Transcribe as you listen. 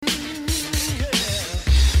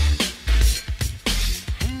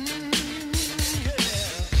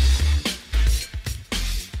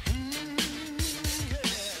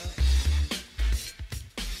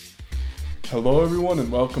Hello, everyone,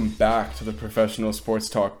 and welcome back to the Professional Sports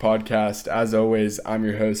Talk podcast. As always, I'm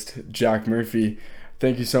your host, Jack Murphy.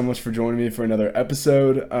 Thank you so much for joining me for another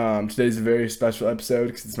episode. Today's a very special episode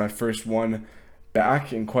because it's my first one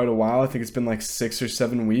back in quite a while. I think it's been like 6 or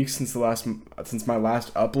 7 weeks since my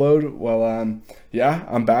last upload. Well,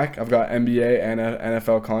 I'm back. I've got NBA and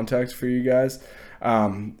NFL context for you guys.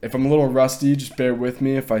 If I'm a little rusty, just bear with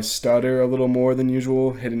me. If I stutter a little more than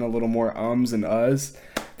usual, hitting a little more ums and uhs,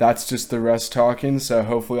 that's just the rest talking. So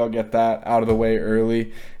hopefully I'll get that out of the way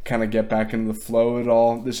early, kind of get back into the flow of it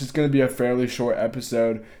all. This is going to be a fairly short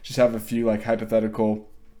episode. Just have a few like hypothetical,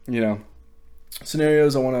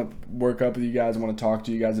 scenarios I want to work up with you guys. I want to talk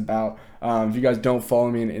to you guys about. If you guys don't follow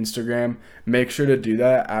me on Instagram, make sure to do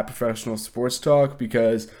that at Professional Sports Talk,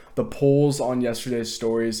 because the polls on yesterday's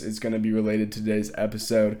stories is going to be related to today's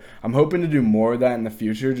episode. I'm hoping to do more of that in the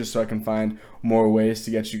future, just so I can find more ways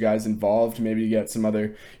to get you guys involved. Maybe get some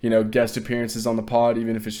other, guest appearances on the pod,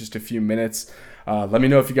 even if it's just a few minutes. Let me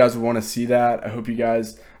know if you guys would want to see that. I hope you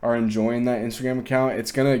guys are enjoying that Instagram account.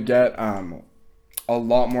 It's going to get a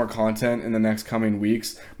lot more content in the next coming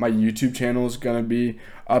weeks. My YouTube channel is going to be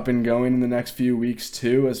up and going in the next few weeks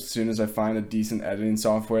too, as soon as I find a decent editing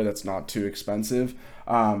software that's not too expensive.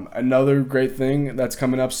 Another great thing that's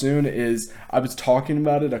coming up soon is, I was talking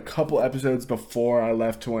about it a couple episodes before I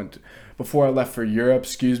left for Europe,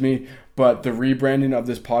 but the rebranding of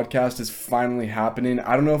this podcast is finally happening.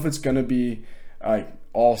 I don't know if it's going to be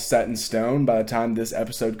all set in stone by the time this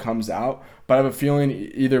episode comes out, but I have a feeling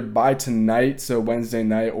either by tonight, so Wednesday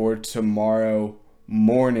night, or tomorrow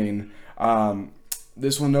morning,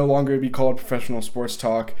 this will no longer be called Professional Sports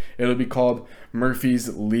Talk. It'll be called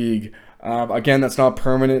Murphy's League. Again, that's not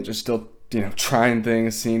permanent, just still trying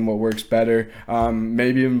things, seeing what works better.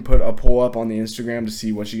 Maybe even put a poll up on the Instagram to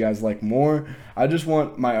see what you guys like more. I just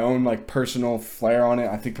want my own personal flair on it.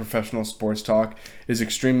 I think Professional Sports Talk is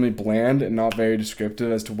extremely bland and not very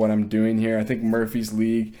descriptive as to what I'm doing here. I think Murphy's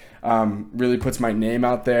League really puts my name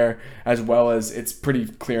out there, as well as it's pretty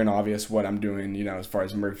clear and obvious what I'm doing, as far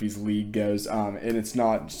as Murphy's League goes. And it's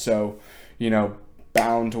not so,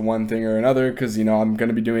 bound to one thing or another, because I'm going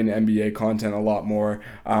to be doing NBA content a lot more.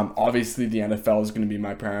 Obviously the NFL is going to be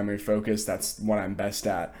my primary focus. That's what I'm best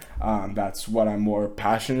at. That's what I'm more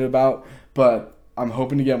passionate about, but I'm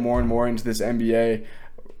hoping to get more and more into this NBA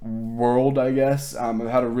world, I guess. I've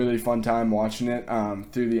had a really fun time watching it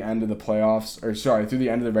through the end of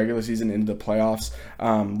the regular season into the playoffs.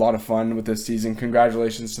 A lot of fun with this season.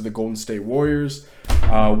 Congratulations to the Golden State Warriors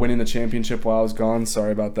winning the championship while I was gone.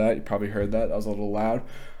 Sorry about that. You probably heard that. That was a little loud.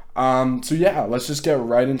 Let's just get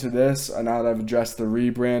right into this. Now that I've addressed the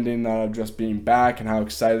rebranding, now that I've addressed being back and how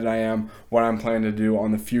excited I am, what I'm planning to do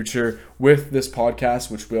on the future with this podcast,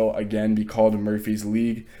 which will again be called Murphy's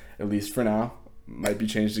League, at least for now. Might be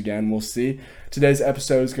changed again. We'll see. Today's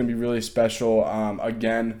episode is going to be really special.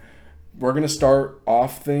 Again, we're going to start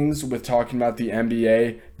off things with talking about the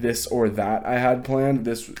NBA, this or that I had planned.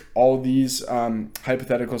 All these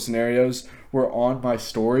hypothetical scenarios were on my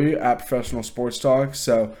story at Professional Sports Talk.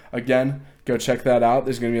 So again, go check that out.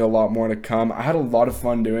 There's going to be a lot more to come. I had a lot of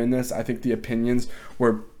fun doing this. I think the opinions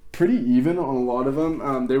were pretty even on a lot of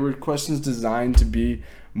them. They were questions designed to be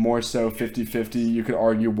more so 50-50. You could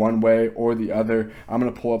argue one way or the other. I'm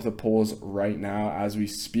going to pull up the polls right now as we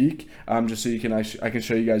speak, just so I can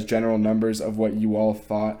show you guys general numbers of what you all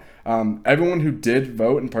thought. Everyone who did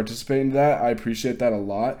vote and participate in that, I appreciate that a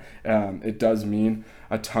lot. It does mean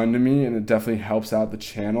a ton to me, and it definitely helps out the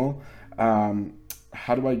channel.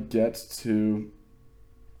 How do I get to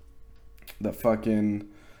the fucking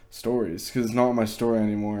stories? Because it's not my story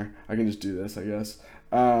anymore. I can just do this, I guess.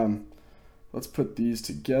 Let's put these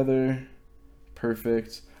together.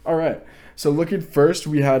 Perfect. All right. So looking first,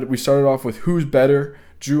 we started off with who's better,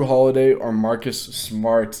 Jrue Holiday or Marcus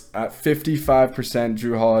Smart. At 55%,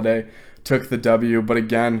 Jrue Holiday took the W, but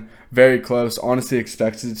again, very close. Honestly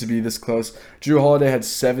expected it to be this close. Jrue Holiday had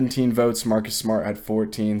 17 votes. Marcus Smart had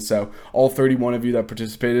 14. So all 31 of you that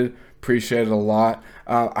participated, appreciate it a lot.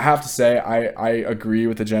 I have to say, I agree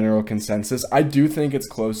with the general consensus. I do think it's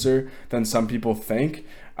closer than some people think.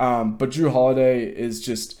 But Jrue Holiday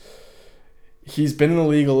is he's been in the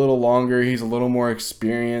league a little longer. He's a little more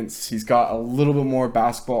experienced. He's got a little bit more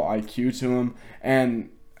basketball IQ to him. And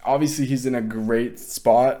obviously he's in a great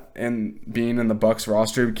spot, and being in the Bucks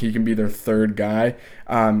roster, he can be their third guy.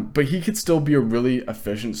 But he could still be a really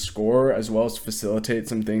efficient scorer, as well as facilitate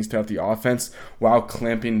some things throughout the offense while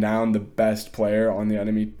clamping down the best player on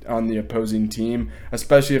the opposing team,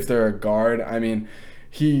 especially if they're a guard. I mean,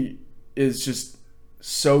 he is just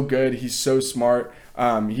so good. He's so smart.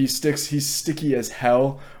 He's sticky as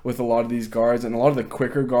hell with a lot of these guards, and a lot of the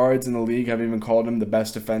quicker guards in the league have even called him the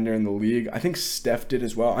best defender in the league. I think Steph did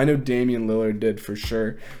as well. I know Damian Lillard did for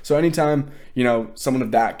sure. So anytime, someone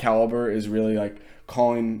of that caliber is really like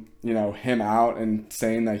calling, him out and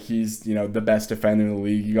saying that he's, the best defender in the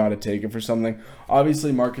league, you got to take it for something.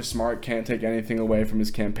 Obviously, Marcus Smart can't take anything away from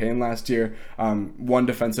his campaign last year. One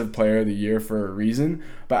defensive player of the year for a reason.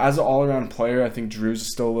 But as an all-around player, I think Drew's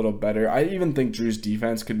is still a little better. I even think Drew's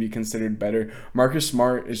defense could be considered better. Marcus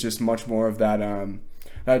Smart is just much more of that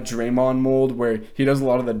Draymond mold where he does a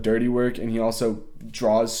lot of the dirty work and he also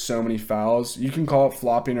draws so many fouls. You can call it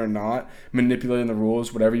flopping or not, manipulating the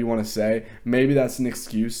rules, whatever you want to say. Maybe that's an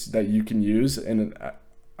excuse that you can use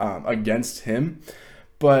against him.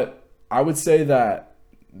 But I would say that,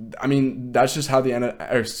 that's just how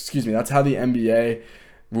that's how the NBA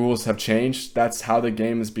rules have changed. That's how the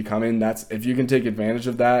game is becoming. That's if you can take advantage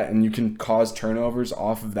of that and you can cause turnovers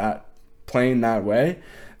off of that, playing that way,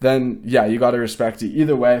 then yeah, you got to respect it.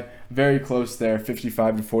 Either way, very close there,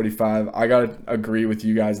 55-45. I got to agree with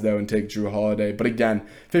you guys, though, and take Jrue Holiday. But again,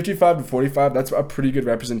 55-45, that's a pretty good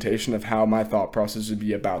representation of how my thought process would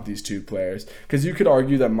be about these two players. Because you could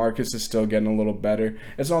argue that Marcus is still getting a little better.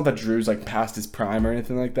 It's not that Drew's like past his prime or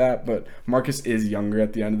anything like that, but Marcus is younger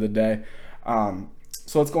at the end of the day.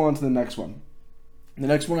 So let's go on to the next one. The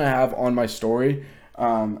next one I have on my story,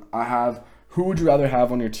 I have... Who would you rather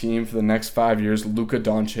have on your team for the next 5 years, Luka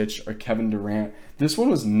Doncic or Kevin Durant? This one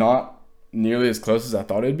was not nearly as close as I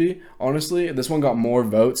thought it'd be, honestly. This one got more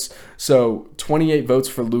votes. So 28 votes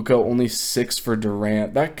for Luka, only 6 for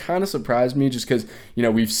Durant. That kind of surprised me just because,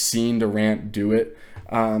 we've seen Durant do it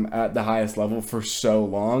at the highest level for so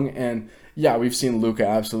long. And yeah, we've seen Luka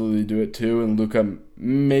absolutely do it too. And Luka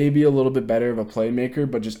may be a little bit better of a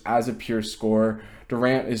playmaker, but just as a pure scorer,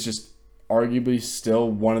 Durant is just arguably still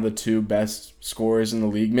one of the two best scorers in the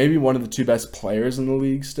league, maybe one of the two best players in the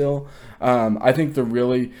league still. I think the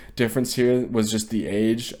really difference here was just the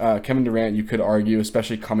age. Kevin Durant, you could argue,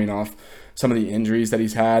 especially coming off some of the injuries that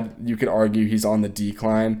he's had, you could argue he's on the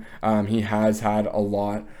decline. He has had a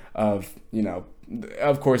lot of,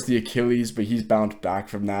 of course the Achilles, but he's bounced back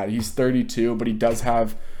from that. He's 32, but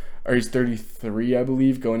he's 33, I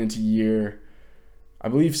believe, going into year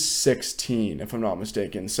 16, if I'm not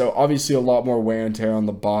mistaken. So obviously a lot more wear and tear on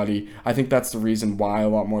the body. I think that's the reason why a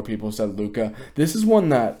lot more people said Luka. This is one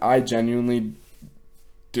that I genuinely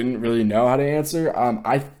didn't really know how to answer.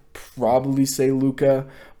 I probably say Luka,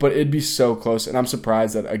 but it'd be so close. And I'm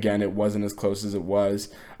surprised that, again, it wasn't as close as it was.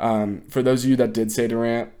 For those of you that did say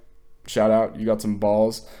Durant, shout out. You got some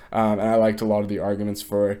balls. And I liked a lot of the arguments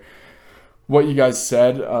for what you guys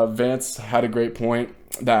said. Vance had a great point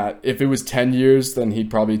that if it was 10 years, then he'd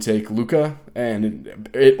probably take Luka, and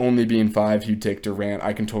it only being 5, he'd take Durant.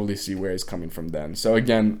 I can totally see where he's coming from then. So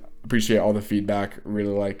again, appreciate all the feedback.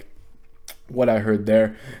 Really like what I heard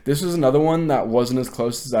there. This was another one that wasn't as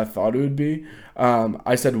close as I thought it would be.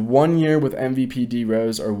 I said 1 year with MVP D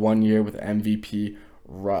Rose or 1 year with MVP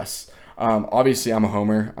Russ. Obviously, I'm a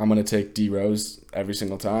homer. I'm going to take D Rose every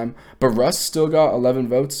single time. But Russ still got 11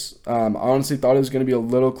 votes. I honestly thought it was going to be a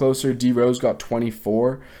little closer. D Rose got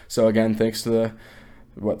 24. So, again, thanks to the,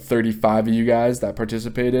 35 of you guys that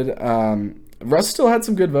participated. Russ still had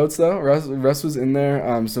some good votes, though. Russ was in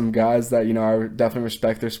there. Some guys that, I definitely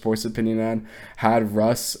respect their sports opinion on had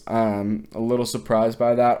Russ. A little surprised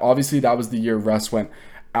by that. Obviously, that was the year Russ went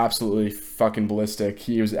absolutely fucking ballistic.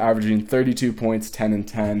 He was averaging 32 points, 10 and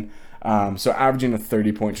 10. So averaging a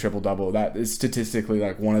 30-point triple-double, that is statistically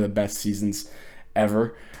like one of the best seasons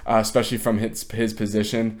ever, especially from his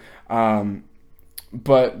position.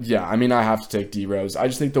 But yeah, I have to take D Rose. I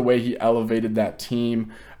just think the way he elevated that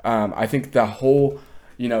team, I think the whole,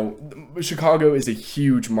 Chicago is a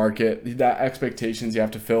huge market. That expectations you have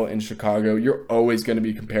to fill in Chicago, you're always going to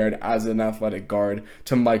be compared as an athletic guard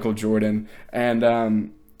to Michael Jordan.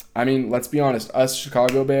 And let's be honest, us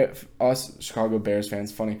Chicago Bears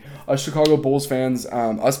fans, us Chicago Bulls fans,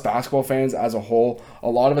 us basketball fans as a whole, a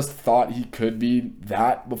lot of us thought he could be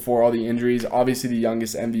that before all the injuries. Obviously the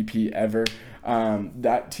youngest MVP ever.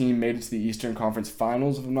 That team made it to the Eastern Conference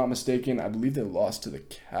Finals, if I'm not mistaken. I believe they lost to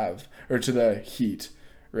to the Heat,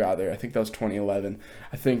 rather. I think that was 2011.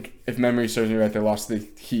 I think, if memory serves me right, they lost to the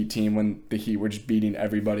Heat team when the Heat were just beating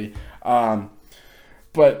everybody.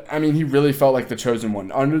 But, he really felt like the chosen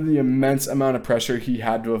one. Under the immense amount of pressure he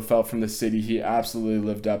had to have felt from the city, he absolutely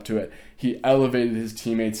lived up to it. He elevated his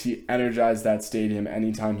teammates. He energized that stadium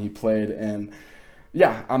anytime he played. And,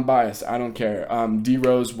 yeah, I'm biased. I don't care. D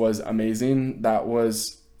Rose was amazing. That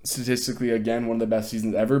was statistically, again, one of the best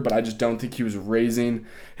seasons ever, but I just don't think he was raising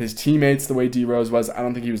his teammates the way D Rose was. I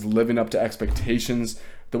don't think he was living up to expectations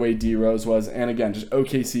the way D Rose was. And again, just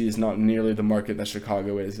OKC is not nearly the market that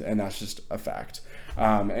Chicago is, and that's just a fact.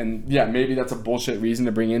 And yeah, maybe that's a bullshit reason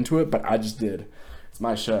to bring into it, but I just did. It's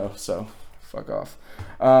my show, so fuck off.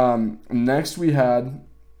 Next we had,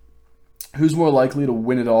 who's more likely to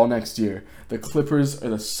win it all next year, the Clippers or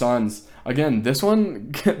the Suns? Again, this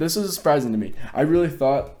is surprising to me. I really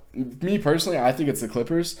thought, me personally, I think it's the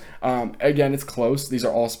Clippers. Again, it's close. These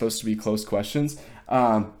are all supposed to be close questions.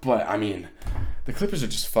 But, I mean, the Clippers are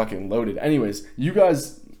just fucking loaded. Anyways, you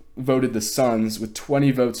guys voted the Suns with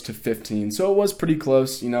 20 votes to 15. So it was pretty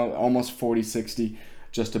close, almost 40-60,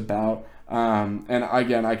 just about. And,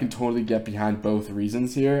 again, I can totally get behind both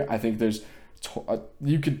reasons here. I think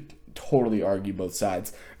you could totally argue both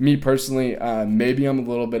sides. Me personally, maybe I'm a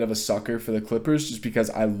little bit of a sucker for the Clippers just because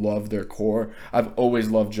I love their core. I've always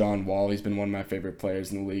loved John Wall. He's been one of my favorite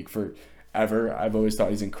players in the league forever. I've always thought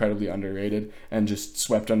he's incredibly underrated and just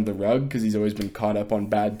swept under the rug because he's always been caught up on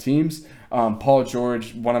bad teams. Paul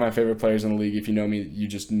George, one of my favorite players in the league. If you know me, you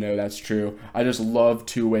just know that's true. I just love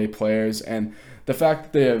two-way players, and the fact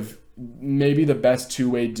that they have maybe the best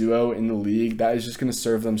two-way duo in the league, that is just going to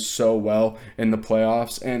serve them so well in the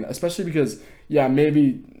playoffs. And especially because, yeah,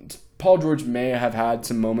 maybe Paul George may have had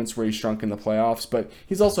some moments where he shrunk in the playoffs, but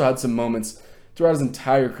he's also had some moments throughout his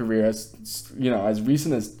entire career, as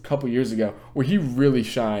recent as a couple years ago, where he really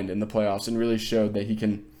shined in the playoffs and really showed that he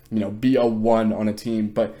can, be a one on a team.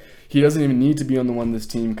 But he doesn't even need to be on the one this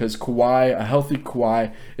team because Kawhi, a healthy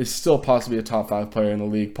Kawhi, is still possibly a top 5 player in the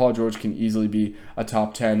league. Paul George can easily be a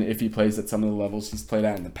top 10 if he plays at some of the levels he's played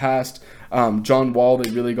at in the past. John Wall,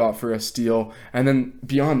 they really got for a steal. And then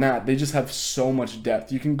beyond that, they just have so much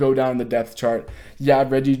depth. You can go down the depth chart. Yeah,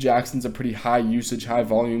 Reggie Jackson's a pretty high usage, high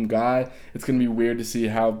volume guy. It's going to be weird to see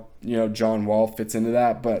how John Wall fits into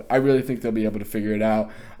that, but I really think they'll be able to figure it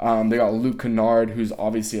out. They got Luke Kennard, who's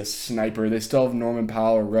obviously a sniper. They still have Norman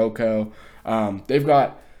Powell or Rocco. They've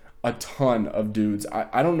got a ton of dudes.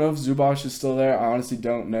 I don't know if Zubac is still there. I honestly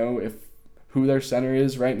don't know who their center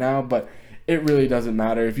is right now, but it really doesn't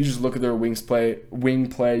matter. If you just look at their wing play,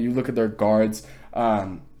 you look at their guards,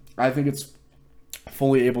 I think it's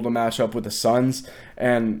fully able to match up with the Suns,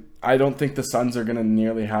 and I don't think the Suns are going to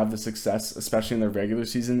nearly have the success, especially in their regular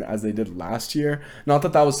season, as they did last year. Not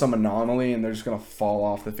that was some anomaly and they're just going to fall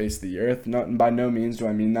off the face of the earth. By no means do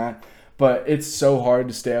I mean that. But it's so hard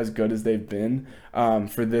to stay as good as they've been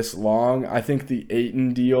for this long. I think the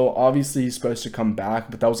Ayton deal, obviously he's supposed to come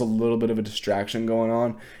back, but that was a little bit of a distraction going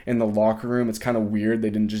on in the locker room. It's kind of weird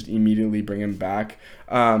they didn't just immediately bring him back.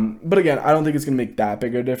 But again, I don't think it's going to make that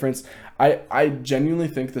big of a difference. I genuinely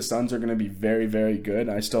think the Suns are going to be very, very good.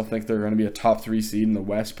 I still think they're going to be a top 3 seed in the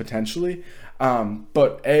West potentially.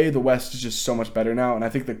 But the West is just so much better now, and I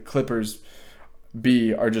think the Clippers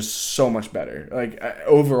are just so much better. Like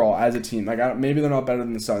overall as a team, maybe they're not better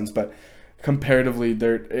than the Suns, but comparatively,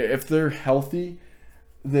 if they're healthy,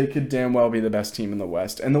 they could damn well be the best team in the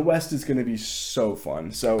West. And the West is going to be so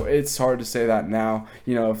fun. So it's hard to say that now.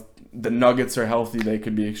 If the Nuggets are healthy, they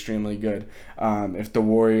could be extremely good. If the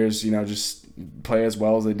Warriors, just play as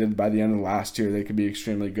well as they did by the end of last year, they could be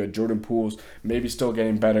extremely good. Jordan Poole's maybe still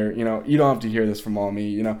getting better. You don't have to hear this from all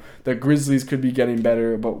me. The Grizzlies could be getting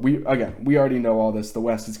better, but we already know all this. The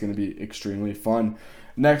West is going to be extremely fun.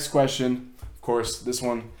 Next question, of course, this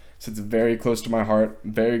one sits very close to my heart.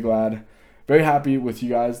 Very glad, very happy with you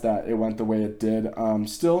guys that it went the way it did.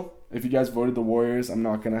 Still, if you guys voted the Warriors, I'm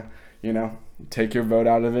not gonna, take your vote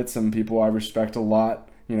out of it. Some people I respect a lot,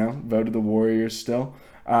 voted the Warriors still.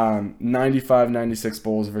 95-96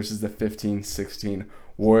 Bulls versus the 15-16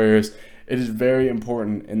 Warriors. It is very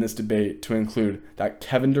important in this debate to include that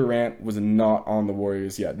Kevin Durant was not on the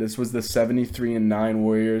Warriors yet. This was the 73-9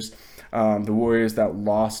 Warriors, the Warriors that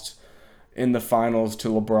lost in the finals to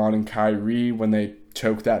LeBron and Kyrie when they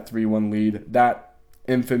choked that 3-1 lead. That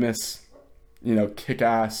infamous,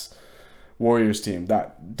 kick-ass Warriors team.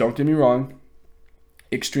 That, don't get me wrong,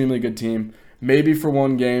 extremely good team. Maybe for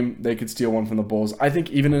one game, they could steal one from the Bulls. I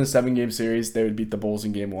think even in a 7-game series, they would beat the Bulls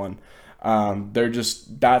in game 1. They're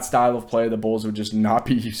just, that style of play, the Bulls would just not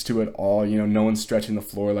be used to at all. No one's stretching the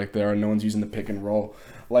floor like they are. No one's using the pick and roll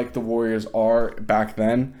like the Warriors are back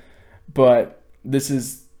then. But this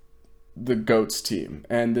is the GOATS team,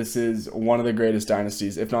 and this is one of the greatest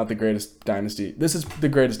dynasties, if not the greatest dynasty. This is the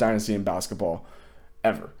greatest dynasty in basketball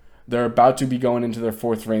ever. They're about to be going into their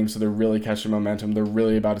 4th ring, so they're really catching momentum. They're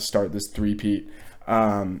really about to start this three-peat.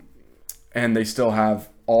 And they still have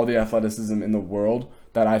all the athleticism in the world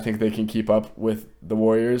that I think they can keep up with the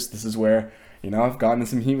Warriors. This is where, I've gotten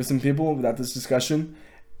some heat with some people about this discussion.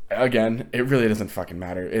 again, it really doesn't fucking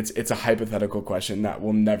matter. It's a hypothetical question that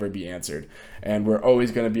will never be answered, and we're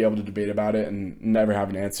always going to be able to debate about it and never have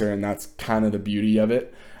an answer, and that's kind of the beauty of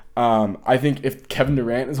it. I think if Kevin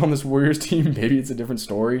Durant is on this Warriors team, maybe it's a different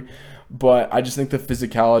story. But I just think the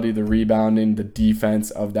physicality, the rebounding, the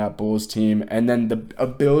defense of that Bulls team, and then the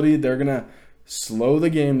ability, they're going to slow the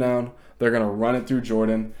game down. They're going to run it through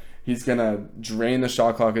Jordan. He's going to drain the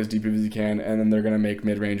shot clock as deep as he can, and then they're going to make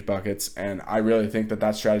mid-range buckets. And I really think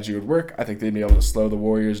that strategy would work. I think they'd be able to slow the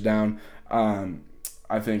Warriors down.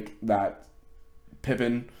 I think that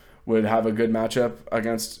Pippen would have a good matchup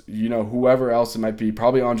against, whoever else it might be,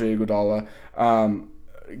 probably Andre Iguodala.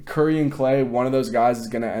 Curry and Clay, one of those guys is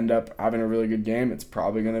going to end up having a really good game. It's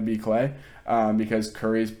probably going to be Clay because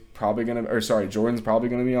Jordan's probably going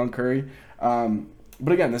to be on Curry.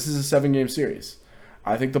 But again, this is a 7-game series.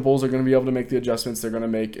 I think the Bulls are going to be able to make the adjustments they're going to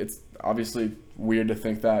make. It's obviously weird to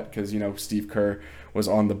think that because, Steve Kerr was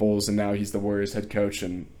on the Bulls and now he's the Warriors head coach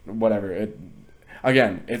and whatever.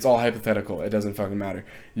 Again, it's all hypothetical. It doesn't fucking matter.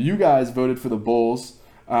 You guys voted for the Bulls.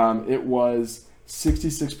 It was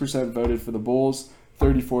 66% voted for the Bulls,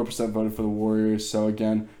 34% voted for the Warriors. So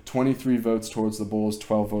again, 23 votes towards the Bulls,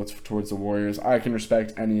 12 votes towards the Warriors. I can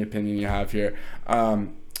respect any opinion you have here.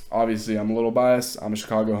 Obviously, I'm a little biased. I'm a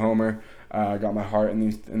Chicago homer. I got my heart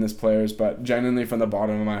in this players, but genuinely from the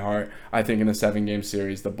bottom of my heart, I think in a 7-game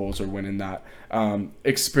series, the Bulls are winning that.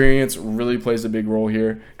 Experience really plays a big role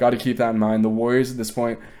here. Got to keep that in mind. The Warriors at this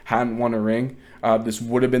point hadn't won a ring. This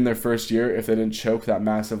would have been their first year if they didn't choke that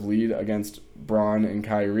massive lead against Bron and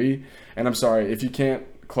Kyrie. And I'm sorry, if you can't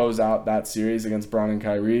close out that series against Bron and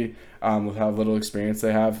Kyrie with how little experience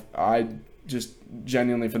they have, I just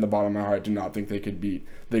genuinely from the bottom of my heart do not think they could beat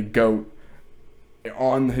the GOAT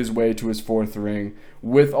on his way to his 4th ring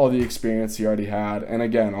with all the experience he already had. And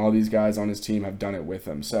again, all these guys on his team have done it with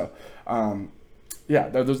him. So,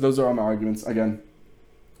 those are all my arguments. Again,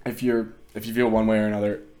 if you feel one way or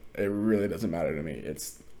another, it really doesn't matter to me.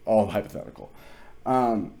 It's all hypothetical.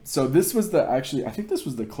 So this was I think this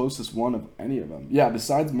was the closest one of any of them. Yeah,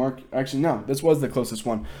 besides Mark, actually, no, this was the closest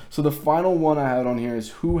one. So the final one I had on here is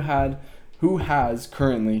who has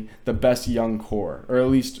currently the best young core, or at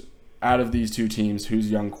least out of these two teams, whose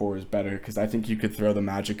young core is better? Because I think you could throw the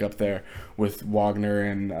Magic up there with Wagner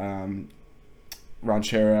and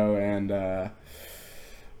Ranchero and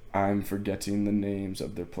I'm forgetting the names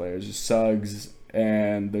of their players. Suggs,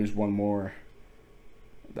 and there's one more.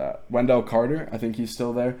 Wendell Carter, I think he's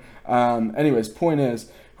still there. Anyways, point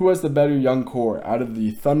is, who has the better young core out of the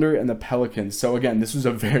Thunder and the Pelicans? So again, this was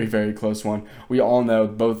a very, very close one. We all know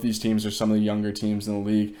both these teams are some of the younger teams in the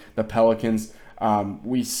league. The Pelicans,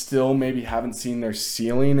 we still maybe haven't seen their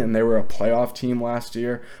ceiling, and they were a playoff team last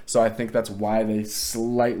year, so I think that's why they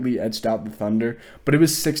slightly edged out the Thunder, but it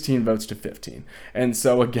was 16 votes to 15. And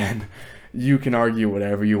so again, you can argue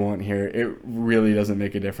whatever you want here. It really doesn't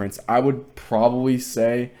make a difference. I would probably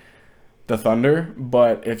say the Thunder,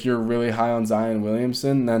 but if you're really high on Zion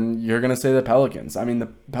Williamson, then you're going to say the Pelicans. I mean, the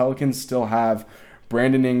Pelicans still have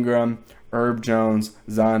Brandon Ingram, Herb Jones,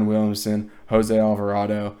 Zion Williamson, Jose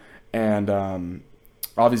Alvarado, and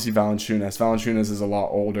obviously Valanciunas. Valanciunas is a lot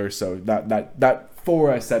older, so that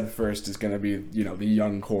 4 I said first is going to be, the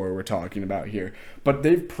young core we're talking about here. But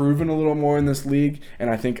they've proven a little more in this league, and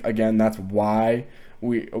I think, again, that's why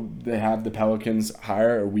they have the Pelicans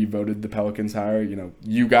higher, or we voted the Pelicans higher.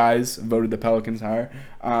 You guys voted the Pelicans higher.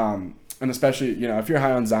 And especially, if you're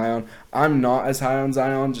high on Zion, I'm not as high on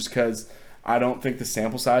Zion just because I don't think the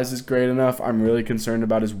sample size is great enough. I'm really concerned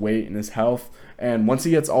about his weight and his health. And once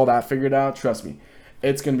he gets all that figured out, trust me,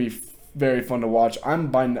 it's going to be very fun to watch. I'm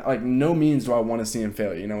by no means do I want to see him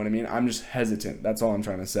fail. You know what I mean? I'm just hesitant. That's all I'm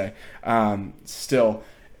trying to say. Still,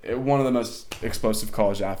 one of the most explosive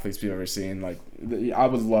college athletes we've ever seen. I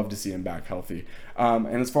would love to see him back healthy. And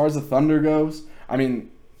as far as the Thunder goes, I mean,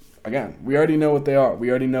 again, we already know what they are. We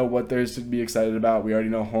already know what there's to be excited about. We already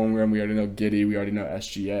know Holmgren. We already know Giddey. We already know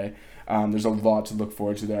SGA. There's a lot to look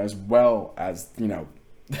forward to there, as well as,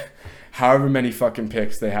 however many fucking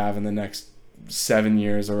picks they have in the next 7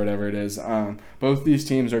 years or whatever it is. Both these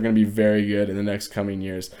teams are going to be very good in the next coming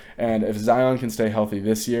years. And if Zion can stay healthy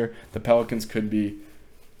this year, the Pelicans could be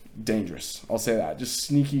dangerous. I'll say that. Just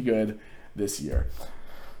sneaky good this year.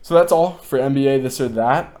 So that's all for NBA This or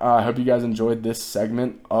That. I hope you guys enjoyed this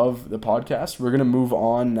segment of the podcast. We're going to move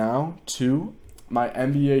on now to my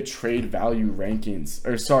NBA trade value rankings.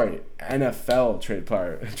 NFL trade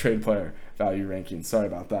player value rankings. Sorry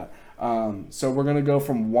about that. So we're going to go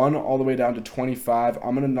from 1 all the way down to 25.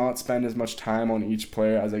 I'm going to not spend as much time on each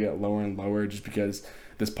player as I get lower and lower, just because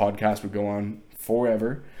this podcast would go on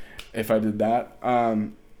forever if I did that.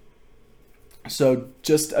 So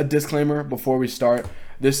just a disclaimer before we start.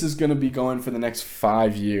 This is going to be going for the next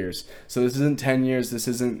 5 years. So this isn't 10 years. This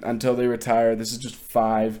isn't until they retire. This is just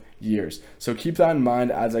 5 years. So keep that in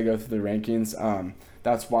mind as I go through the rankings.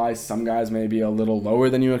 That's why some guys may be a little lower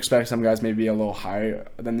than you expect. Some guys may be a little higher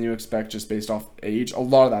than you expect just based off age. A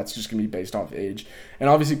lot of that's just going to be based off age. And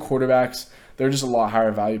obviously quarterbacks, they're just a lot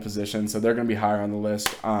higher value position. So they're going to be higher on the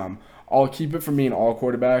list. I'll keep it from being all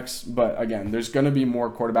quarterbacks, but again, there's going to be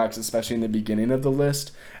more quarterbacks, especially in the beginning of the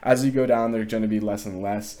list. As you go down, there's going to be less and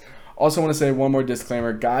less. Also want to say one more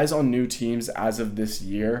disclaimer. Guys on new teams as of this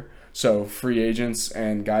year, so free agents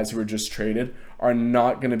and guys who were just traded, are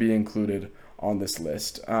not going to be included on this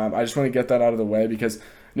list. I just want to get that out of the way because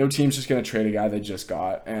no team's just going to trade a guy they just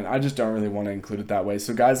got, and I just don't really want to include it that way.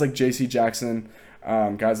 So guys like J.C. Jackson,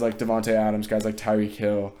 guys like Devontae Adams, guys like Tyreek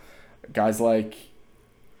Hill, guys like...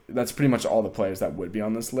 That's pretty much all the players that would be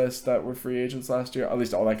on this list that were free agents last year, at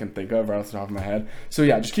least all I can think of right off the top of my head. So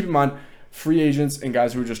yeah, just keep in mind, free agents and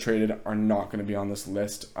guys who were just traded are not going to be on this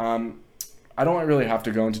list. I don't really have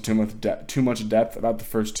to go into too much depth about the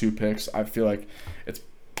first two picks. I feel like it's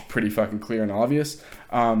pretty fucking clear and obvious.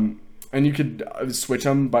 And you could switch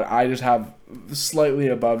them, but I just have slightly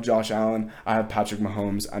above Josh Allen. I have Patrick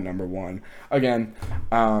Mahomes at number 1. Again,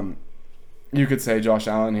 you could say Josh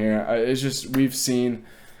Allen here. It's just we've seen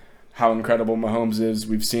how incredible Mahomes is.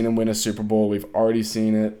 We've seen him win a Super Bowl. We've already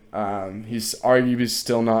seen it. He's arguably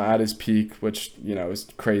still not at his peak, which, is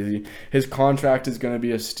crazy. His contract is going to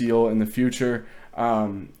be a steal in the future.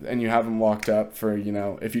 And you have him locked up for,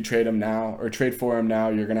 if you trade him now or trade for him now,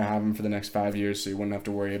 you're going to have him for the next 5 years. So you wouldn't have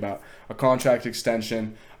to worry about a contract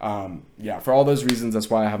extension. For all those reasons, that's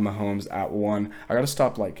why I have Mahomes at 1. I got to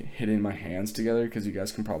stop hitting my hands together because you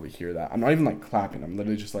guys can probably hear that. I'm not even clapping. I'm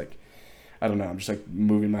literally just I don't know. I'm just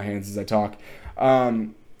moving my hands as I talk.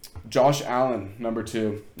 Josh Allen, number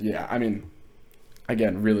 2. Yeah, I mean,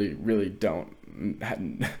 again, really, really don't.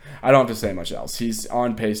 I don't have to say much else. He's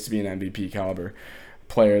on pace to be an MVP caliber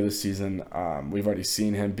player this season. We've already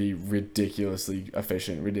seen him be ridiculously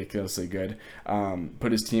efficient, ridiculously good.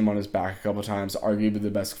 Put his team on his back a couple times. Arguably the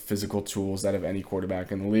best physical tools out of any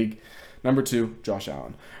quarterback in the league. Number 2, Josh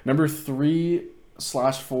Allen. Number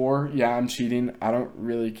 3/4. Yeah, I'm cheating. I don't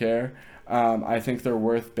really care. I think they're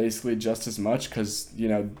worth basically just as much because,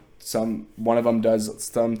 one of them does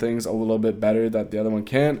some things a little bit better that the other one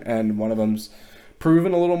can't, and one of them's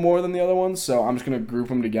proven a little more than the other one. So I'm just going to group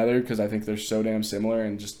them together because I think they're so damn similar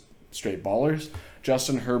and just straight ballers.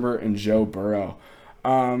 Justin Herbert and Joe Burrow.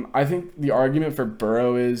 I think the argument for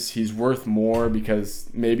Burrow is he's worth more because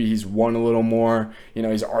maybe he's won a little more.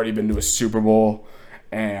 He's already been to a Super Bowl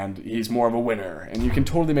and he's more of a winner. And you can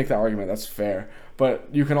totally make that argument. That's fair. But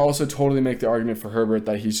you can also totally make the argument for Herbert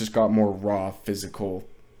that he's just got more raw physical,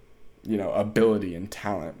 ability and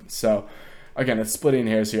talent. So, again, it's splitting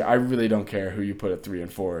hairs here. I really don't care who you put at 3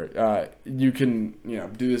 and 4. You can,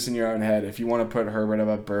 do this in your own head. If you want to put Herbert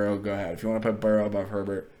above Burrow, go ahead. If you want to put Burrow above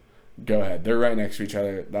Herbert, go ahead. They're right next to each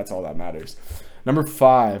other. That's all that matters. Number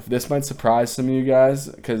 5. This might surprise some of you guys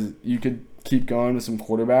because you could keep going with some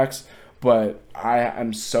quarterbacks. But I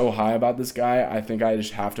am so high about this guy, I think I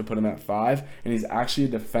just have to put him at 5, and he's actually a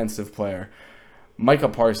defensive player. Micah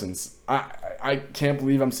Parsons. I can't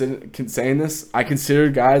believe I'm saying this. I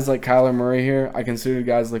considered guys like Kyler Murray here. I considered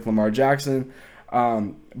guys like Lamar Jackson.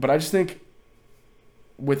 But I just think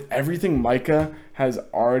with everything Micah has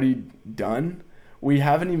already done, we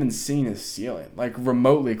haven't even seen his ceiling,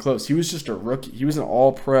 remotely close. He was just a rookie. He was an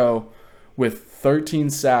all-pro with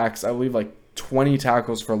 13 sacks, I believe 20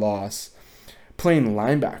 tackles for loss, playing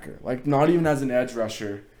linebacker, not even as an edge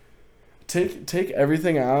rusher. Take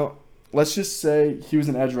everything out. Let's just say he was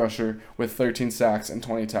an edge rusher with 13 sacks and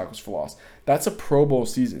 20 tackles for loss. That's a Pro Bowl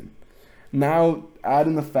season. Now add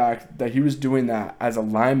in the fact that he was doing that as a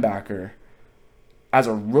linebacker, as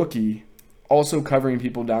a rookie, also covering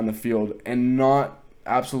people down the field and not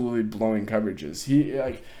absolutely blowing coverages.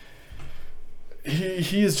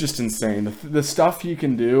 He is just insane. The stuff he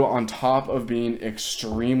can do on top of being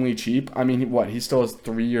extremely cheap. I mean, he still has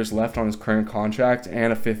 3 years left on his current contract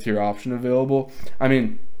and a 5th-year option available. I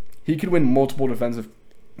mean, he could win multiple Defensive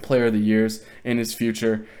Player of the Years in his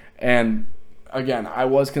future. And, again, I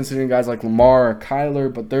was considering guys like Lamar or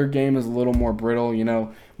Kyler, but their game is a little more brittle,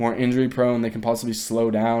 more injury-prone. They can possibly slow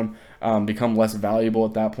down, become less valuable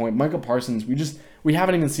at that point. Micah Parsons, we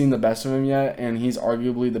haven't even seen the best of him yet, and he's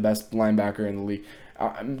arguably the best linebacker in the league.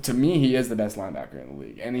 To me, he is the best linebacker in the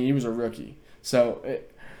league, and he was a rookie. So,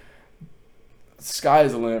 sky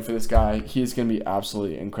is the limit for this guy. He's going to be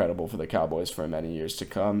absolutely incredible for the Cowboys for many years to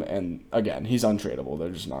come, and again, he's untradeable. They're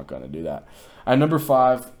just not going to do that. At number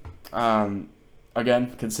 5,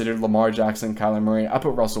 again, considered Lamar Jackson, Kyler Murray. I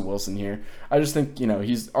put Russell Wilson here. I just think,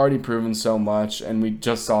 he's already proven so much, and we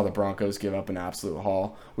just saw the Broncos give up an absolute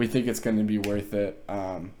haul. We think it's going to be worth it.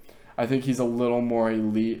 I think he's a little more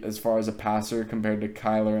elite as far as a passer compared to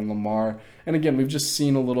Kyler and Lamar. And again, we've just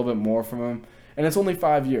seen a little bit more from him. And it's only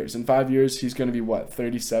 5 years. In 5 years, he's going to be,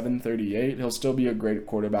 37, 38? He'll still be a great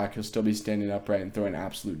quarterback. He'll still be standing upright and throwing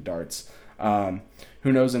absolute darts.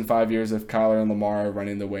 Who knows in 5 years if Kyler and Lamar are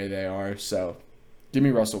running the way they are. So give me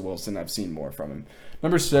Russell Wilson. I've seen more from him.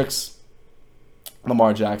 Number 6,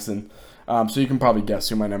 Lamar Jackson. So you can probably guess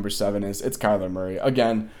who my number 7 is. It's Kyler Murray.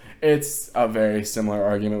 Again, it's a very similar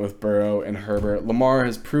argument with Burrow and Herbert. Lamar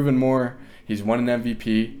has proven more. He's won an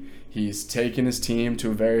MVP. He's taken his team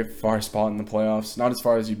to a very far spot in the playoffs. Not as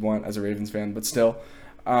far as you'd want as a Ravens fan, but still.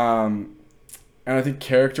 And I think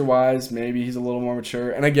character-wise, maybe he's a little more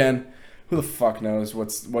mature. And again, who the fuck knows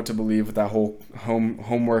what to believe with that whole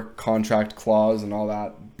homework contract clause and all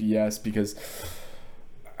that BS, because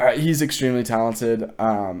he's extremely talented.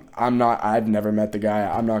 I've never met the guy.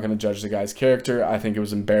 I'm not going to judge the guy's character. I think it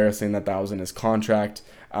was embarrassing that was in his contract.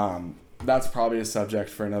 That's probably a subject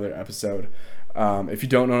for another episode. If you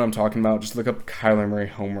don't know what I'm talking about, just look up Kyler Murray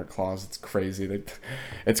homework clause. It's crazy.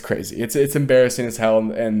 It's crazy. It's embarrassing as hell,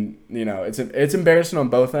 and it's embarrassing on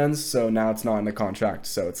both ends. So now it's not in the contract.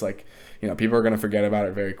 So it's like, people are going to forget about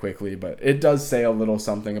it very quickly, but it does say a little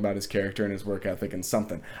something about his character and his work ethic and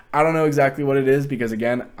something. I don't know exactly what it is because,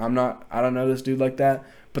 again, I don't know this dude like that,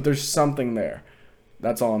 but there's something there.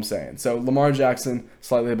 That's all I'm saying. So Lamar Jackson,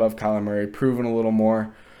 slightly above Kyler Murray, proven a little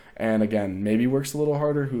more, and again, maybe works a little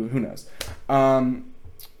harder. Who knows? Then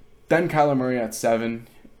Kyler Murray at 7.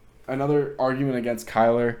 Another argument against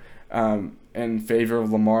Kyler in favor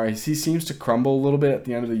of Lamar. He seems to crumble a little bit at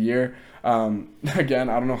the end of the year. Again,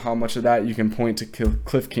 I don't know how much of that you can point to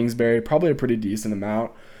Cliff Kingsbury. Probably a pretty decent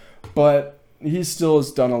amount. But he still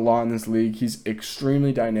has done a lot in this league. He's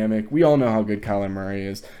extremely dynamic. We all know how good Kyler Murray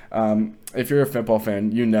is. If you're a football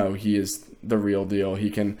fan, you know he is the real deal.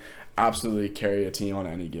 He can absolutely carry a team on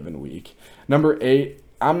any given week. Number 8,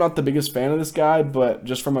 I'm not the biggest fan of this guy, but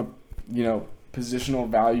just from a positional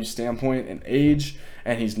value standpoint and age,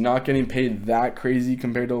 and he's not getting paid that crazy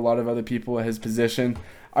compared to a lot of other people at his position,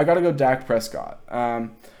 I got to go Dak Prescott.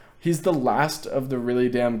 He's the last of the really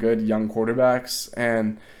damn good young quarterbacks,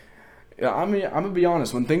 and I'm going to be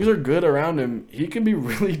honest, when things are good around him, he can be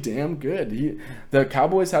really damn good. The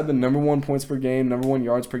Cowboys had the number 1 points per game, number 1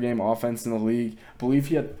 yards per game offense in the league. I believe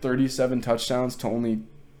he had 37 touchdowns to only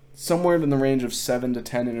somewhere in the range of 7 to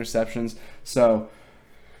 10 interceptions. So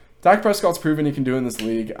Dak Prescott's proven he can do in this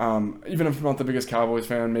league. Even if I'm not the biggest Cowboys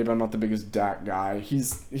fan, maybe I'm not the biggest Dak guy,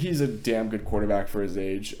 he's a damn good quarterback for his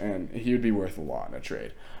age, and he would be worth a lot in a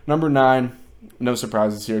trade. Number 9, no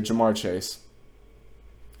surprises here, Ja'Marr Chase.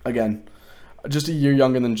 Again, just a year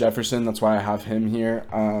younger than Jefferson. That's why I have him here.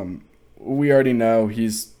 We already know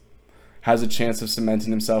has a chance of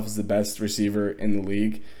cementing himself as the best receiver in the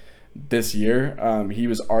league this year. He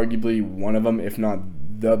was arguably one of them, if not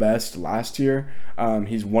the best last year.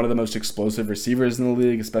 He's one of the most explosive receivers in the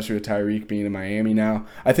league, especially with Tyreek being in Miami now.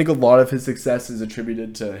 I think a lot of his success is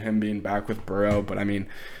attributed to him being back with Burrow, but I mean,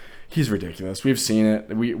 he's ridiculous. We've seen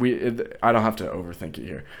it. I don't have to overthink it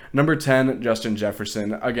here. Number 10, Justin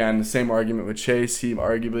Jefferson. Again, the same argument with Chase. He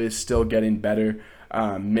arguably is still getting better.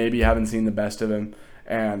 Maybe haven't seen the best of him.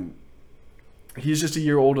 And he's just a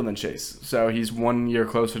year older than Chase. So he's 1 year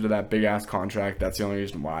closer to that big-ass contract. That's the only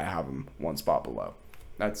reason why I have him one spot below.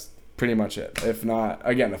 That's pretty much it. If not,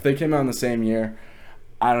 again, if they came out in the same year,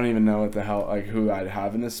 I don't even know what the hell, who I'd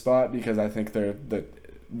have in this spot, because I think they're the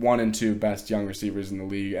 1 and 2 best young receivers in the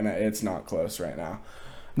league, and it's not close right now.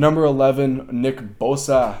 Number 11, Nick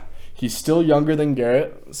Bosa. He's still younger than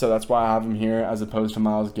Garrett, so that's why I have him here as opposed to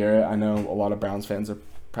Myles Garrett. I know a lot of Browns fans are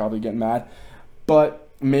probably getting mad, but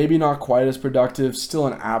maybe not quite as productive. Still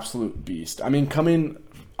an absolute beast. I mean, coming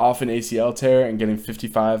off an ACL tear and getting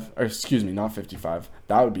 55, or excuse me, not 55.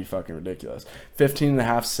 That would be fucking ridiculous.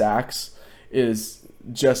 15.5 sacks is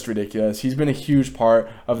just ridiculous. He's been a huge part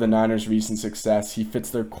of the Niners' recent success. He fits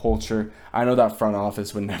their culture. I know that front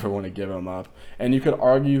office would never want to give him up. And you could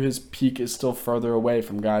argue his peak is still further away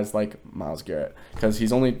from guys like Myles Garrett, because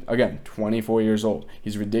he's only, again, 24 years old.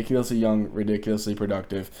 He's ridiculously young, ridiculously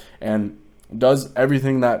productive, and does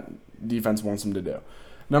everything that defense wants him to do.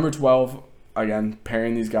 Number 12, again,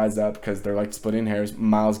 pairing these guys up because they're like splitting hairs.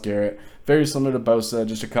 Myles Garrett, very similar to Bosa,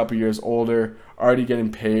 just a couple years older, already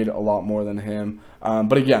getting paid a lot more than him.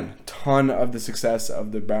 But again, ton of the success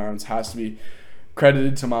of the Browns has to be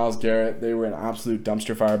credited to Myles Garrett. They were an absolute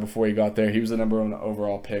dumpster fire before he got there. He was the number 1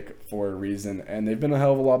 overall pick for a reason, and they've been a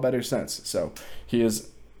hell of a lot better since. So he is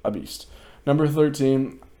a beast. Number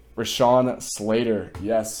 13, Rashawn Slater.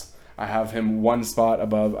 Yes, I have him one spot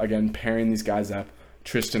above. Again, pairing these guys up.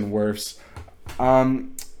 Tristan Wirfs.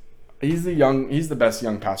 He's the best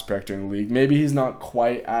young pass protector in the league. Maybe he's not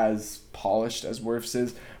quite as polished as Wirfs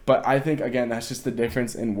is, but I think, again, that's just the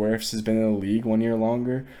difference in Wirfs has been in the league 1 year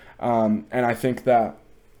longer. And I think that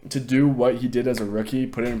to do what he did as a rookie,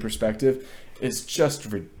 put it in perspective, is just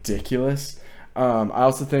ridiculous. I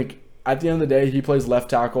also think at the end of the day, he plays left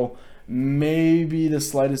tackle, maybe the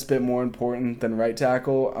slightest bit more important than right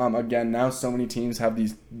tackle. Again, now so many teams have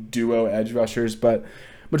these duo edge rushers, but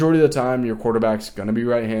majority of the time, your quarterback's going to be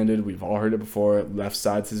right-handed. We've all heard it before. Left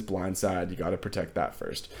side's his blind side. You got to protect that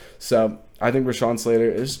first. So I think Rashawn Slater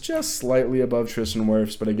is just slightly above Tristan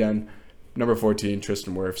Wirfs, but again, number 14,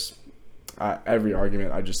 Tristan Wirfs. Every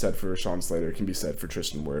argument I just said for Rashawn Slater can be said for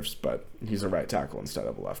Tristan Wirfs, but he's a right tackle instead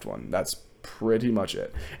of a left one. That's pretty much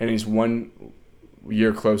it. And he's 1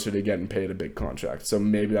 year closer to getting paid a big contract, so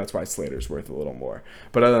maybe that's why Slater's worth a little more.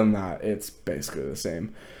 But other than that, it's basically the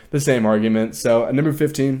same argument. So at number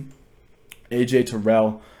 15, AJ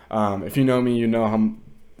Terrell. If you know me, you know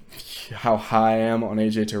how high I am on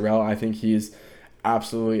AJ Terrell. I think he's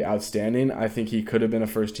absolutely outstanding. I think he could have been a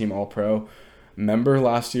first-team All-Pro member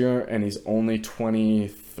last year, and he's only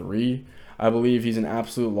 23. I believe he's an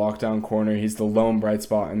absolute lockdown corner. He's the lone bright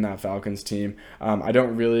spot in that Falcons team. I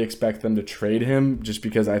don't really expect them to trade him just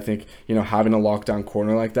because I think, having a lockdown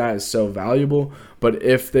corner like that is so valuable. But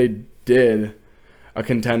if they did, a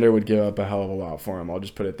contender would give up a hell of a lot for him. I'll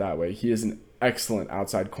just put it that way. He is an excellent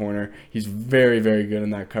outside corner. He's very, very good in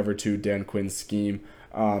that cover 2 Dan Quinn scheme.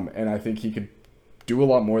 And I think he could do a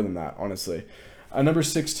lot more than that, honestly. Number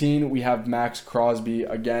 16, we have Max Crosby.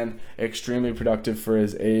 Again, extremely productive for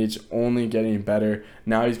his age, only getting better.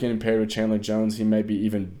 Now he's getting paired with Chandler Jones. He might be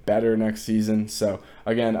even better next season. So,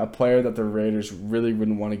 again, a player that the Raiders really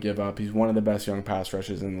wouldn't want to give up. He's one of the best young pass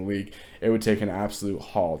rushers in the league. It would take an absolute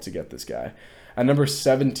haul to get this guy. At number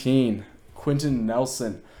 17, Quentin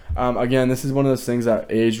Nelson. Again, this is one of those things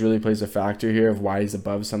that age really plays a factor here of why he's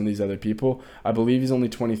above some of these other people. I believe he's only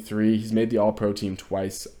 23. He's made the All-Pro team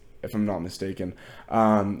twice, if I'm not mistaken.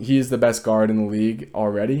 He is the best guard in the league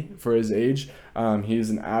already for his age. He is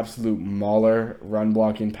an absolute mauler, run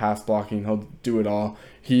blocking, pass blocking. He'll do it all.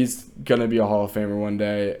 He's going to be a Hall of Famer one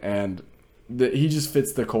day, and he just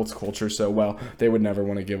fits the Colts culture so well. They would never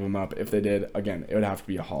want to give him up. If they did, again, it would have to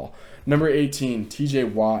be a haul. Number 18,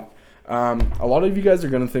 TJ Watt. A lot of you guys are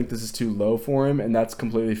going to think this is too low for him, and that's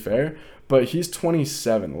completely fair. But he's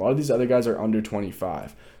 27. A lot of these other guys are under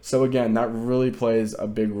 25. So, again, that really plays a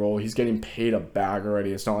big role. He's getting paid a bag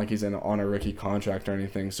already. It's not like he's on a rookie contract or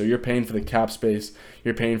anything. So, you're paying for the cap space,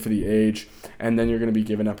 you're paying for the age, and then you're going to be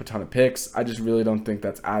giving up a ton of picks. I just really don't think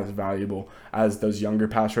that's as valuable as those younger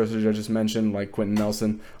pass rushers I just mentioned, like Quentin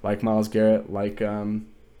Nelson, like Myles Garrett, like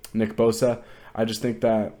Nick Bosa. I just think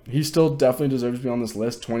that he still definitely deserves to be on this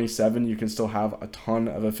list. 27, you can still have a ton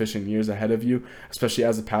of efficient years ahead of you, especially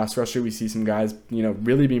as a pass rusher. We see some guys,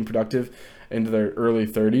 really being productive into their early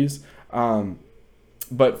 30s.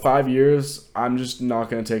 But 5 years, I'm just not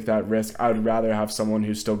going to take that risk. I would rather have someone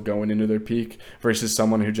who's still going into their peak versus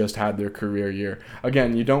someone who just had their career year.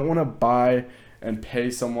 Again, you don't want to buy and pay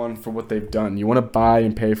someone for what they've done. You want to buy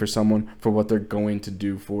and pay for someone for what they're going to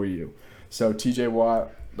do for you. So TJ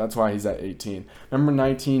Watt, that's why he's at 18. Number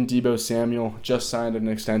 19, Deebo Samuel, just signed an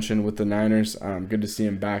extension with the Niners. Good to see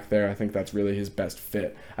him back there. I think that's really his best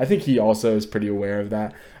fit. I think he also is pretty aware of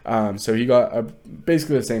that. So he got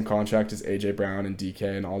basically the same contract as A.J. Brown and DK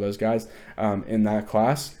and all those guys in that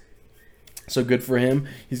class. So good for him.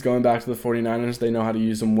 He's going back to the 49ers. They know how to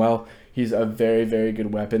use him well. He's a very, very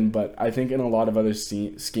good weapon, but I think in a lot of other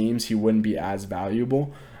schemes, he wouldn't be as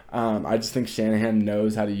valuable. I just think Shanahan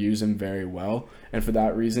knows how to use him very well, and for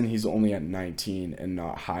that reason, he's only at 19 and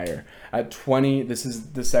not higher. At 20, this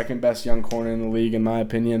is the second best young corner in the league, in my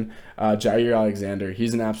opinion, Jair Alexander.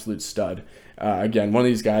 He's an absolute stud. Again, one of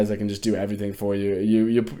these guys that can just do everything for you.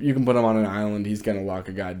 You can put him on an island, he's going to lock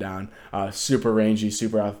a guy down. Super rangy,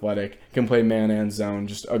 super athletic, can play man and zone,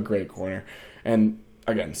 just a great corner. And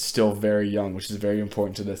again, still very young, which is very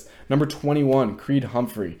important to this. Number 21, Creed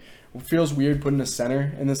Humphrey. It feels weird putting a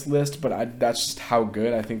center in this list, but that's just how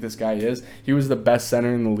good I think this guy is. He was the best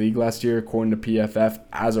center in the league last year, according to PFF,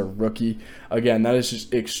 as a rookie. Again, that is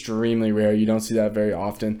just extremely rare. You don't see that very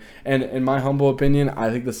often. And in my humble opinion,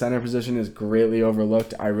 I think the center position is greatly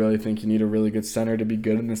overlooked. I really think you need a really good center to be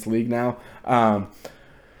good in this league now.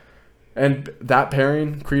 And that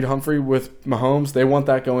pairing, Creed Humphrey with Mahomes, they want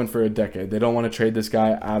that going for a decade. They don't want to trade this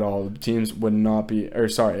guy at all. The teams would not be,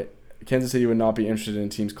 Kansas City would not be interested in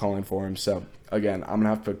teams calling for him. So, again, I'm going to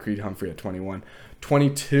have to put Creed Humphrey at 21.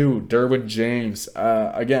 22, Derwin James.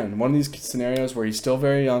 Again, one of these scenarios where he's still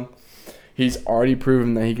very young. He's already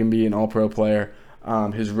proven that he can be an all-pro player.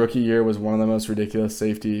 His rookie year was one of the most ridiculous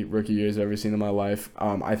safety rookie years I've ever seen in my life.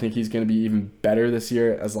 I think he's going to be even better this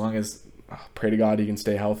year as long as, pray to God, he can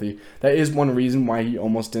stay healthy. That is one reason why he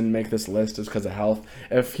almost didn't make this list, is because of health.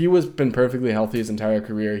 If he was been perfectly healthy his entire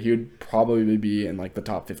career, he would probably be in like the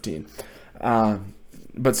top 15.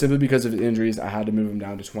 But simply because of injuries, I had to move him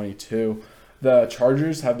down to 22. The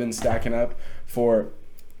Chargers have been stacking up their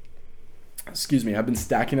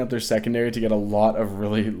secondary to get a lot of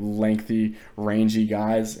really lengthy, rangy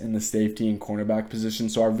guys in the safety and cornerback position.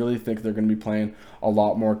 So I really think they're going to be playing a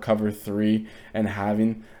lot more cover 3 and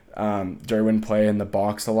having Derwin play in the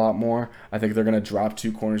box a lot more. I think they're going to drop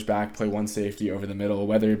 2 corners back, play 1 safety over the middle,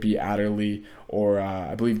 whether it be Adderley or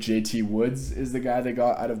I believe JT Woods is the guy they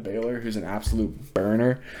got out of Baylor, who's an absolute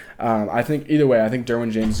burner. I think either way, I think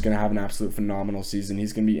Derwin James is going to have an absolute phenomenal season.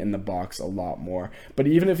 He's going to be in the box a lot more. But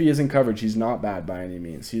even if he is in coverage, he's not bad by any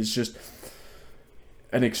means. He's just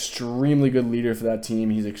an extremely good leader for that team.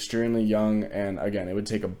 He's extremely young, and again, it would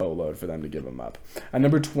take a boatload for them to give him up. At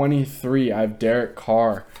number 23, I have Derek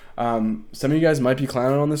Carr. Some of you guys might be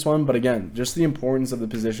clowning on this one, but again, just the importance of the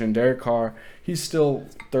position. Derek Carr, he's still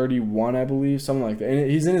 31, I believe, something like that.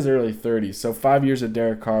 And he's in his early 30s, so 5 years of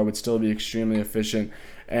Derek Carr would still be extremely efficient.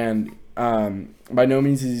 And by no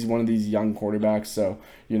means is he one of these young quarterbacks, so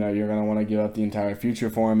you're going to want to give up the entire future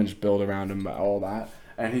for him and just build around him, all that.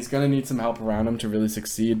 And he's going to need some help around him to really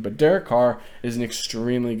succeed. But Derek Carr is an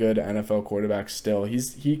extremely good NFL quarterback still.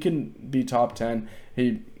 He can be top 10.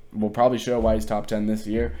 He will probably show why he's top 10 this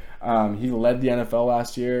year. He led the NFL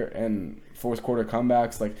last year in fourth quarter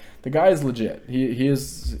comebacks. Like, the guy is legit. He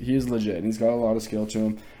is legit, and he's got a lot of skill to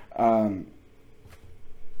him.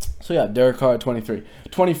 So yeah, Derek Carr at 23.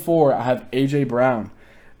 24, I have A.J. Brown.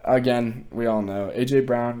 Again, we all know A.J.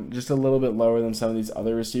 Brown just a little bit lower than some of these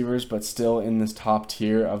other receivers, but still in this top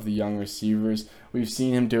tier of the young receivers. We've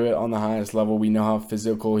seen him do it on the highest level. We know how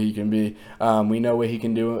physical he can be. We know what he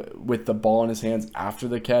can do with the ball in his hands after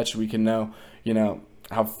the catch. We can know,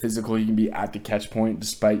 how physical he can be at the catch point,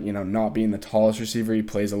 despite, not being the tallest receiver. He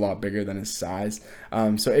plays a lot bigger than his size.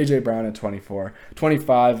 So A.J. Brown at 24.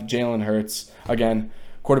 25, Jalen Hurts. Again,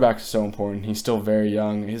 quarterback is so important. He's still very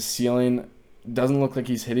young. His ceiling doesn't look like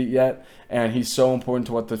he's hit it yet, and he's so important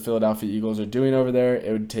to what the Philadelphia Eagles are doing over there.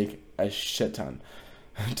 It would take a shit ton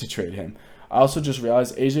to trade him. I also just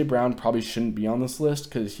realized A.J. Brown probably shouldn't be on this list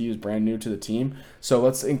because he is brand new to the team. So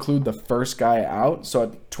let's include the first guy out. So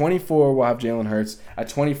at 24, we'll have Jalen Hurts. At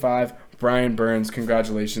 25, Brian Burns.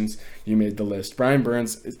 Congratulations, you made the list. Brian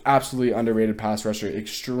Burns is absolutely underrated pass rusher,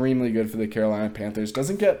 extremely good for the Carolina Panthers.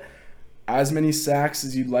 Doesn't get as many sacks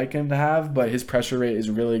as you'd like him to have, but his pressure rate is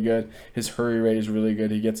really good. His hurry rate is really good.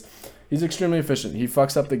 He's extremely efficient. He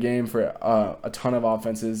fucks up the game for a ton of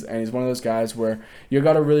offenses, and he's one of those guys where you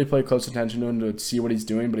got to really pay close attention to him to see what he's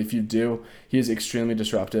doing, but if you do, he is extremely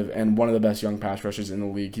disruptive and one of the best young pass rushers in the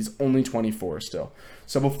league. He's only 24 still.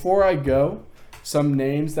 So before I go, some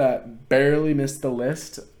names that barely missed the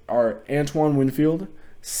list are Antoine Winfield,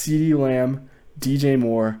 CeeDee Lamb, DJ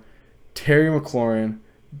Moore, Terry McLaurin,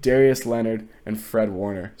 Darius Leonard, and Fred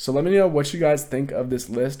Warner. So let me know what you guys think of this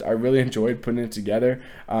list. I really enjoyed putting it together.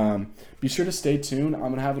 Be sure to stay tuned. I'm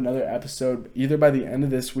going to have another episode either by the end of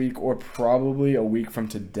this week or probably a week from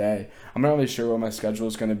today. I'm not really sure what my schedule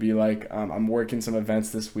is going to be like. I'm working some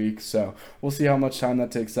events this week, so we'll see how much time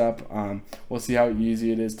that takes up. We'll see how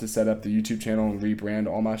easy it is to set up the YouTube channel and rebrand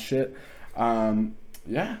all my shit.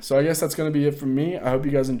 Yeah, so I guess that's going to be it from me. I hope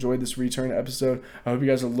you guys enjoyed this return episode. I hope you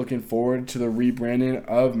guys are looking forward to the rebranding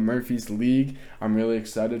of Murphy's League. I'm really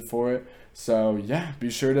excited for it. So, yeah, be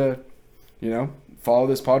sure to, follow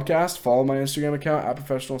this podcast, follow my Instagram account,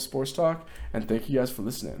 @ProfessionalSportsTalk, and thank you guys for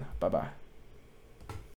listening. Bye-bye.